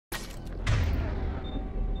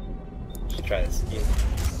try this again.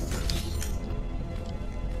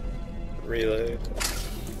 Reload.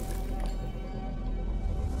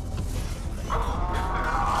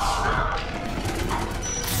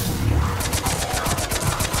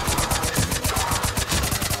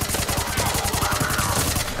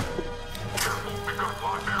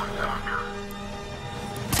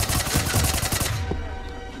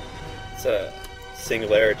 It's a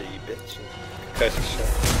singularity, you bitch. Concussion shot.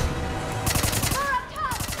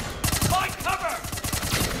 Find cover!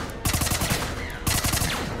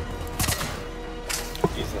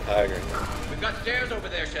 Using the high ground. We've got stairs over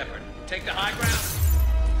there, Shepard. Take the high ground.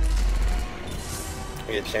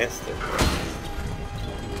 We get a chance to.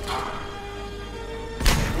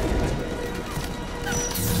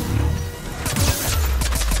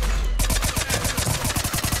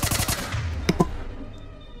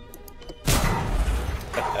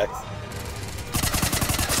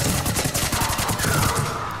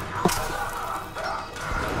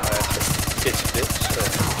 Get you, bitch.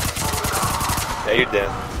 Yeah, you're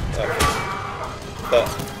down. Okay. Fuck.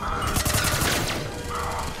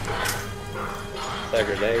 That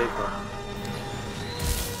grenade.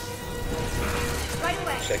 Right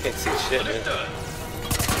away. I can't see shit, man.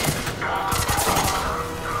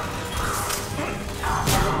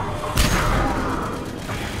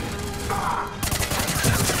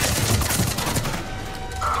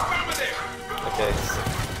 Okay, so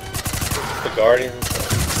the Guardians.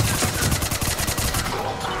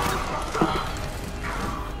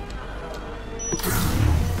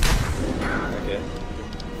 Okay,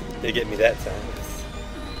 they get me that time.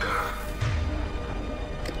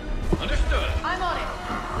 Understood. I'm on it.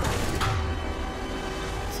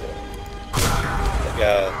 So, I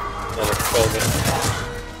got another control gun.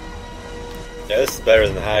 Yeah, this is better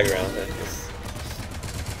than the high ground. I guess.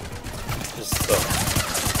 Just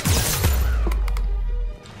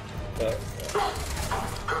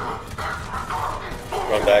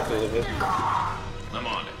run back a little bit. I'm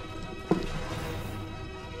on it.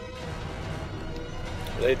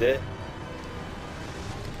 They did.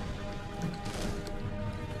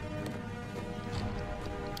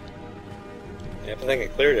 Yeah, I think I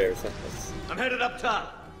cleared everything. I'm headed up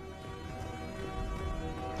top.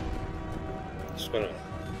 Just gonna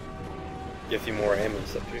get a few more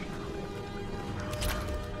ammos up here.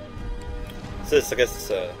 So this, I guess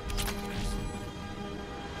it's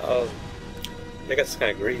oh, they got some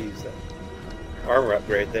kind of greaves, armor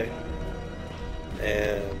upgrade there,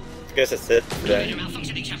 and I guess that's it for that.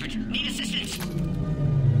 Malfunctioning, Shepard. Need assistance.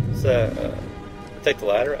 So take the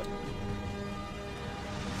ladder up.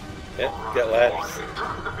 Yep, got ladders.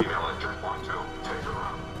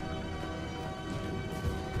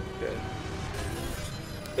 Good.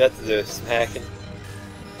 Got to do some hacking.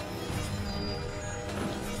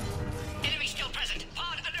 Enemy still present.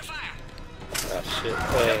 Pod under fire. Oh shit.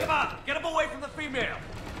 Come on, get him away from the female.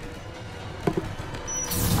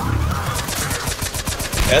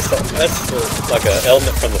 That's like an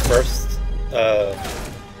element from the first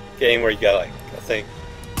game where you got, like, I think,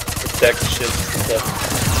 protect ships and stuff.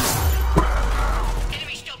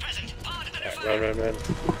 Enemy still present. Pod under fire. Alright, run.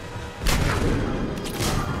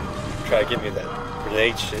 Try to get me that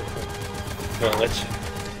grenade shit. Won't let you.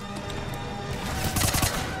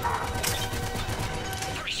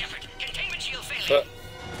 Hurry, Shepard. Containment shield failing. But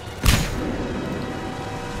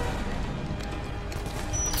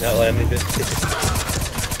not letting me bitch.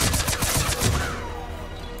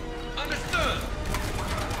 Understood.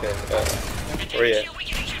 Okay, where you at? Shield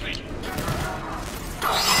weakening, Shepard.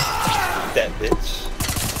 That bitch.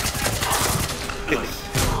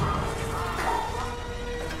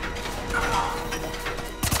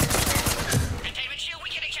 Containment shield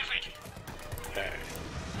weakening, Shepard. Alright.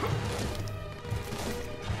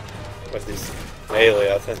 What's this?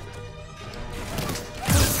 Melee, I think.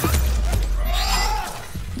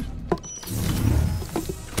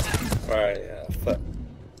 Alright, fuck.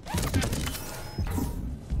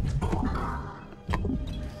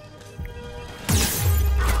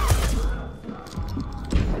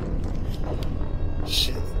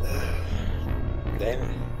 Shit. Damn it.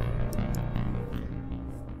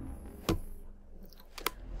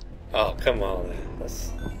 Oh, come on, man.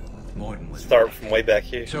 Let's Morden was start right. from way back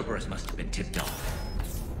here. Cerberus must have been tipped off.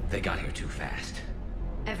 They got here too fast.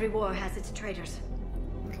 Every war has its traitors.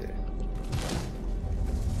 Okay.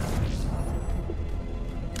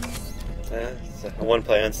 So I want to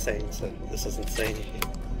play Unsane, so this is Insane again.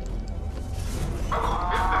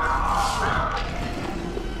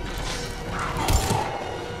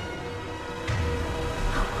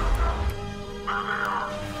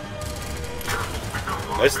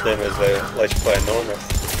 Most of them is they let you play enormous.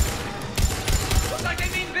 Looks like they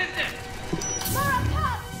mean business.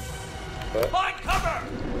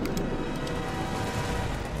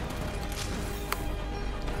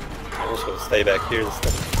 stay back here this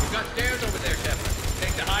time. We've got stairs over there, Shepard.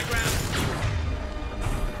 Take the high ground.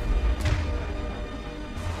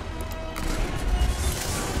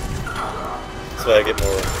 This way I get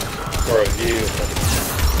more of a view of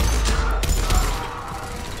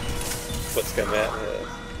what's coming at me.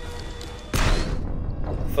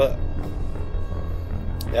 Fuck.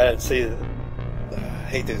 Yeah, I didn't see that. I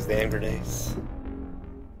hate those damn grenades.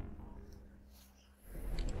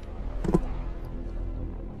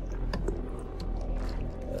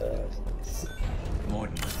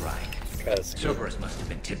 Morden was right. Cerberus must have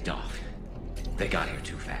been tipped off. They got here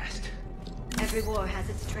too fast. Every war has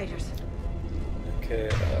its traitors. Okay,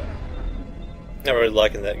 not really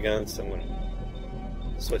liking that gun, so I'm gonna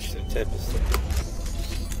switch to Tempest.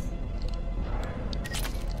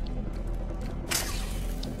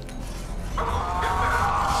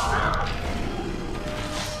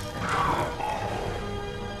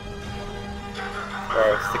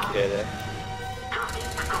 Or sticky head at.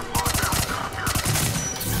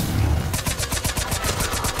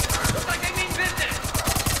 Looks like they mean business.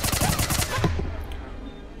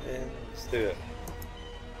 And let's do it.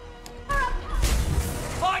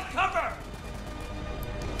 Find cover.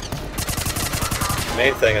 The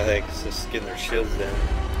main thing I think is just getting their shields down.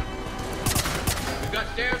 We've got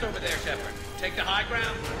stairs over there, Shepard. Take the high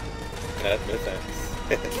ground. No thanks.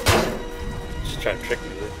 Just trying to trick me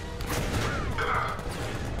with it.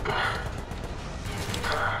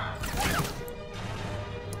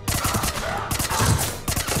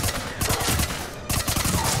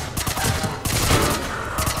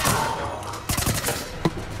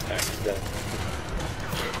 Alright, he's done.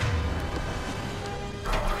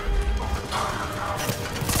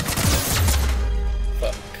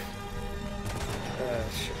 Fuck.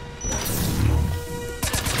 Shit.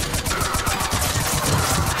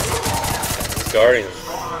 These Guardians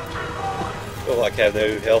feel like have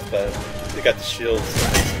no health, but they got the shields, so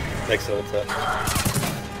it makes it a little tough.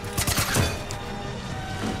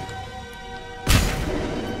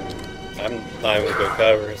 I'm not even gonna go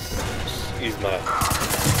cover. Just use my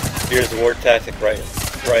Gears of War tactic right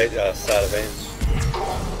side of range.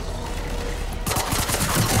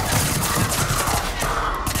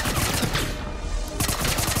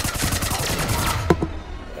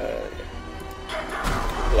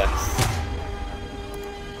 Blast.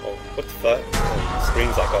 Oh, what the fuck? The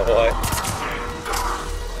screen's like all white.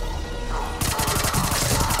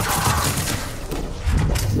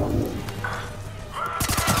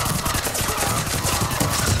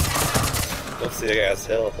 Don't see the guy's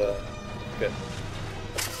health. Okay.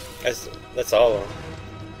 That's all of them.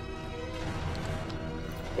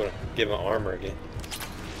 I'm gonna give him armor again.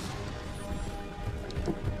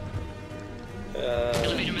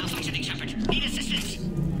 Elevator malfunctioning, Shepard. Need assistance.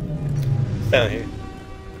 Down here.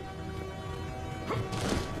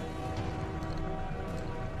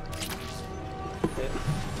 Yeah.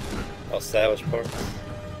 I'll salvage parts.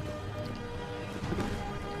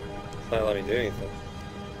 It's not letting me do anything.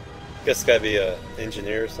 Guess it's gotta be an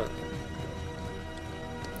engineer or something.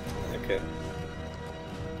 Okay.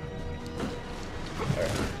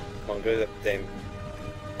 Alright. Come on, go to that damn.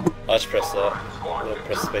 I'll just press that. I'll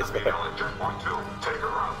press space bar.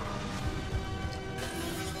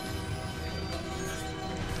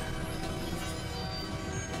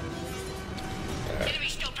 Enemy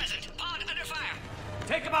still present. Pod under fire.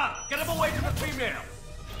 Take him out. Get him away from the female.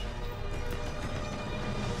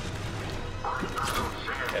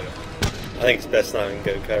 Okay. I think it's best not even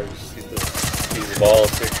go cover. Just use the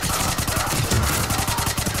balls here.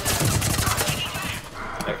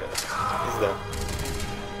 Okay. He's done.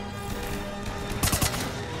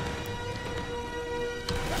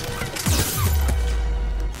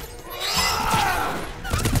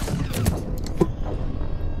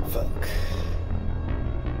 Fuck.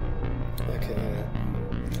 Okay.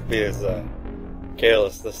 Be as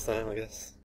careless this time, I guess.